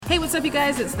Hey, what's up, you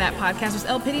guys? It's That Podcast with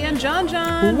El Pity and John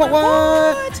John.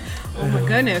 What? Oh my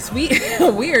goodness, we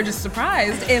are just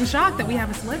surprised and shocked that we have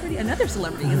another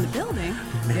celebrity in the building.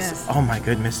 Yes. Oh my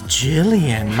goodness,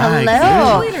 Jillian. My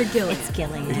Hello. Jillian or Gillian? It's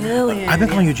Gillian. Gillian. I've been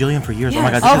calling you Jillian for years. Yes. Oh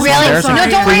my God, Oh, this is really? embarrassing. No,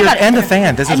 don't For worry you about it. and the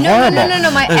fan. This is No. horrible.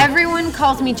 Everyone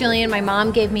calls me Jillian. My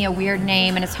mom gave me a weird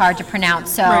name, and it's hard to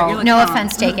pronounce. So Right, you're like, no "Oh."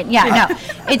 offense taken. Yeah, no.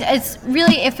 It's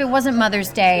really, if it wasn't Mother's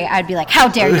Day, I'd be like, "How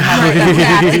dare you, Mother?"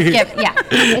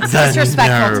 It's The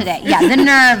disrespectful nerve. today. Yeah, the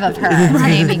nerve of her to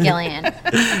name me Gillian.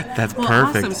 That's Well,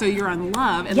 perfect. awesome. So you're on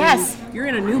Love. And Yes. then you're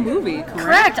in a new movie, correct?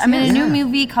 Correct. I'm in a new Yeah.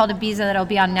 movie called Ibiza that'll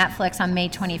be on Netflix on May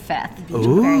 25th.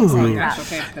 Ooh. Very excited Gosh,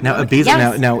 about. okay. Now, Ibiza.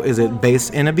 Yes. Now, is it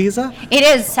based in Ibiza? It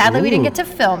is. Sadly, we didn't Ooh. get to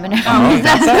film in Ibiza.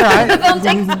 that's all right. The film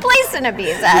takes place in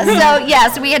Ibiza.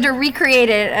 So we had to recreate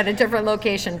it at a different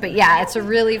location. But yeah, it's a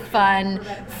really fun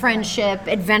friendship,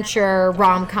 adventure,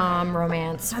 rom-com,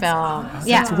 romance film.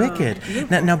 Yeah. That's wicked.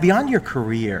 Now, beyond your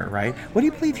career, right? What do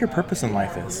you believe your purpose in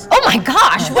life is? Oh my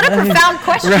gosh, what a profound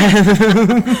question.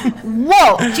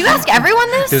 Whoa. Do you ask everyone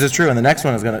this? This is true, and the next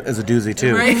one is a doozy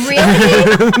too. Right. Really?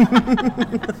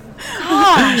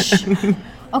 Gosh.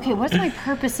 Okay, what's my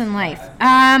purpose in life?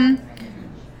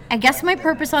 I guess my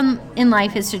purpose in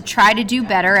life is to try to do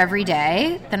better every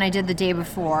day than I did the day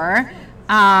before.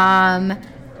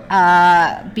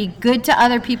 Be good to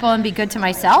other people and be good to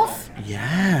myself.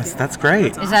 Yes, that's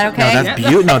great. Is that okay? No, that's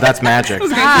beautiful. No, that's magic. God,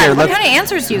 Here, what let's- kind of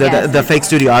answers do you the, get? the fake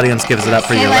studio audience gives it up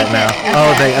for They you like right now. it?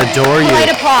 Oh, Okay. they adore you.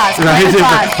 Polite applause. Right? Polite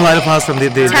applause. Polite applause from the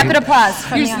Tepid applause.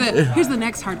 from the- Here's the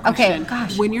next hard Okay, question.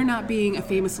 gosh. When you're not being a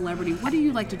famous celebrity, what do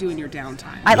you like to do in your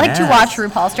downtime? I like to Yes. watch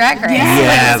RuPaul's Drag Race.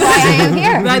 Yes. That's why I am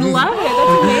here. I love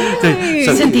it. That's amazing.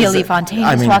 So- Cynthia Lee Fontaine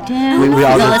I just mean, walked in. we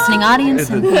all the just- listening audience,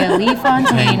 Cynthia Lee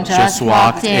Fontaine just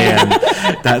walked in.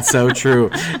 That's so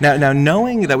true. Now,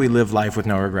 knowing that we live life with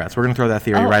no regrets, we're going to throw that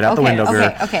theory Oh, right out the okay, window,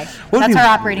 girl. okay. What would That's be- our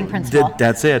operating principle.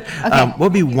 That's it. Okay. What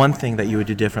would be one thing that you would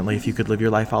do differently if you could live your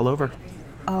life all over?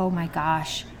 Oh my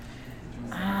gosh.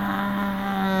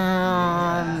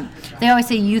 They always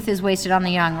say youth is wasted on the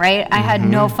young, right? I had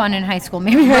no fun in high school.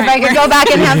 Maybe if I could go back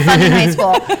and have fun in high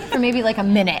school for maybe like a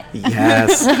minute.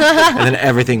 Yes. And then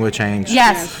everything would change.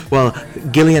 Yes. Well,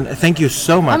 Gillian, thank you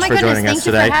so much Oh my for goodness, joining us thank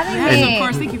you today. for having Yes, me. of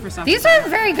course. Thank you for stopping. These are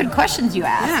very good questions you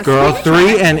asked. Yes. Girl,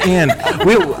 3 and in.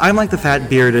 I'm like the fat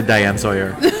bearded Diane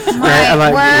Sawyer. Right? I'm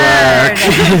like, Word.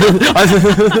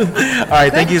 work. All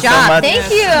right, thank you so job. much.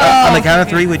 Thank you. On the count of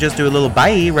 3, we just do a little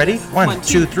bye. Ready? 1,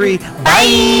 2, 3.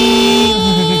 Bye.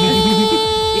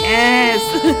 Yes.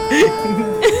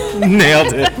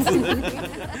 Nailed it.